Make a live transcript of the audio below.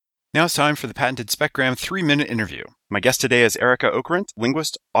Now it's time for the patented SpecGram 3-minute interview. My guest today is Erika Okrent,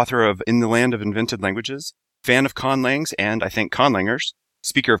 linguist, author of In the Land of Invented Languages, fan of conlangs and, I think, conlangers,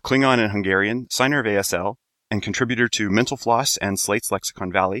 speaker of Klingon and Hungarian, signer of ASL, and contributor to Mental Floss and Slate's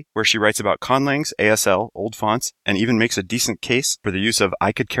Lexicon Valley, where she writes about conlangs, ASL, old fonts, and even makes a decent case for the use of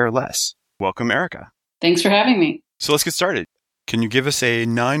I could care less. Welcome, Erika. Thanks for having me. So let's get started. Can you give us a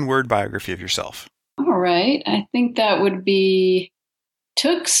 9-word biography of yourself? All right. I think that would be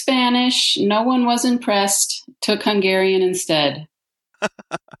took Spanish, no one was impressed, took Hungarian instead.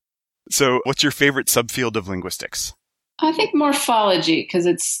 So what's your favorite subfield of linguistics? I think morphology, because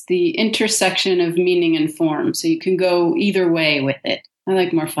it's the intersection of meaning and form, so you can go either way with it. I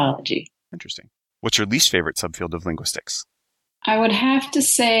like morphology. Interesting. What's your least favorite subfield of linguistics? I would have to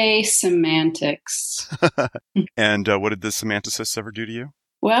say semantics. And what did the semanticists ever do to you?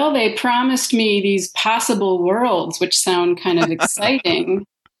 Well, they promised me these possible worlds, which sound kind of exciting,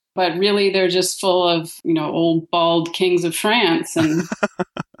 but really they're just full of, old bald kings of France and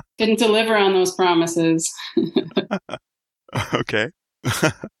didn't deliver on those promises. Okay.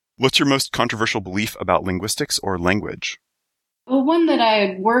 What's your most controversial belief about linguistics or language? Well, one that I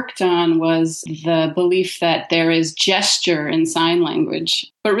had worked on was the belief that there is gesture in sign language.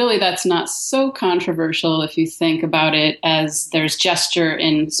 But really, that's not so controversial if you think about it as there's gesture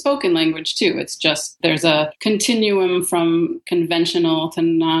in spoken language, too. It's just there's a continuum from conventional to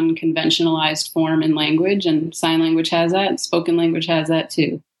non-conventionalized form in language, and sign language has that, and spoken language has that,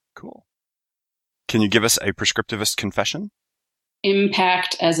 too. Cool. Can you give us a prescriptivist confession?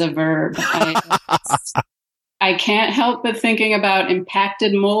 Impact as a verb. I can't help but thinking about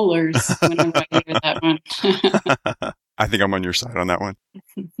impacted molars whenever I hear that one. I think I'm on your side on that one.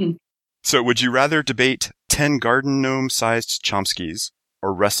 So would you rather debate 10 garden gnome-sized Chomskys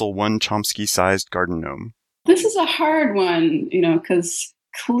or wrestle one Chomsky-sized garden gnome? This is a hard one, because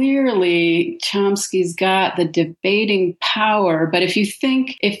clearly Chomsky's got the debating power. But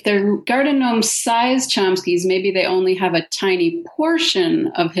if they're garden gnome-sized Chomskys, maybe they only have a tiny portion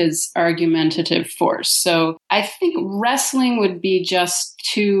of his argumentative force. So I think wrestling would be just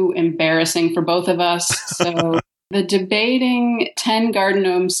too embarrassing for both of us. So the debating 10 garden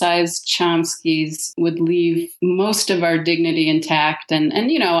gnome-sized Chomskys would leave most of our dignity intact. And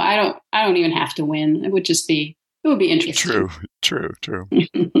I don't even have to win. It would be interesting. True.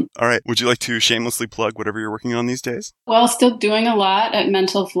 All right. Would you like to shamelessly plug whatever you're working on these days? Well, still doing a lot at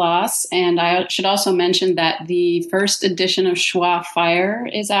Mental Floss. And I should also mention that the first edition of Schwa Fire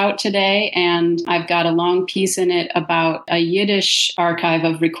is out today. And I've got a long piece in it about a Yiddish archive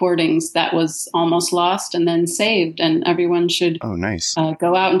of recordings that was almost lost and then saved. And everyone should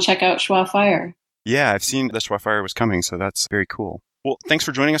go out and check out Schwa Fire. Yeah, I've seen that Schwa Fire was coming, so that's very cool. Well, thanks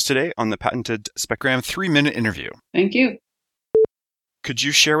for joining us today on the patented SpecGram 3-minute interview. Thank you. Could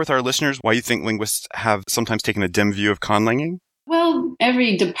you share with our listeners why you think linguists have sometimes taken a dim view of conlanging? Well,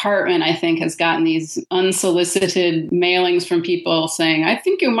 every department, I think, has gotten these unsolicited mailings from people saying, I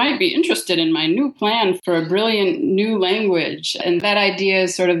think you might be interested in my new plan for a brilliant new language. And that idea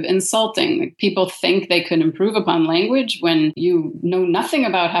is sort of insulting. People think they could improve upon language when you know nothing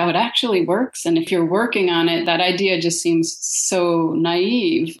about how it actually works. And if you're working on it, that idea just seems so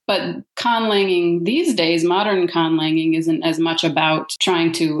naive. But conlanging these days, modern conlanging, isn't as much about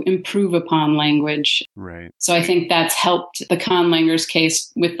trying to improve upon language. Right. So I think that's helped the conlanger's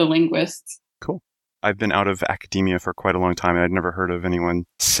case with the linguists. Cool. I've been out of academia for quite a long time, and I'd never heard of anyone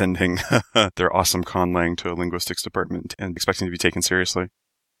sending their awesome conlang to a linguistics department and expecting to be taken seriously.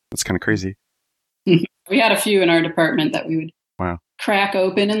 That's kind of crazy. We had a few in our department that we would crack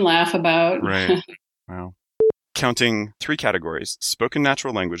open and laugh about. Right. Wow. Counting 3 categories: spoken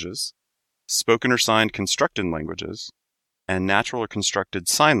natural languages, spoken or signed constructed languages, and natural or constructed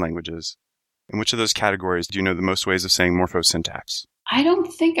sign languages. In which of those categories do you know the most ways of saying morphosyntax? I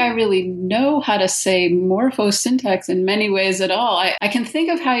don't think I really know how to say morphosyntax in many ways at all. I can think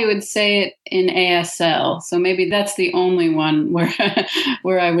of how you would say it in ASL. So maybe that's the only one where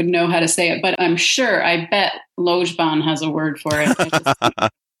where I would know how to say it. But I bet Lojban has a word for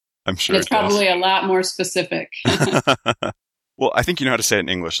it. I'm sure it's probably a lot more specific. Well, I think you know how to say it in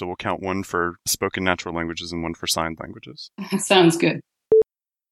English, so we'll count 1 for spoken natural languages and 1 for signed languages. Sounds good.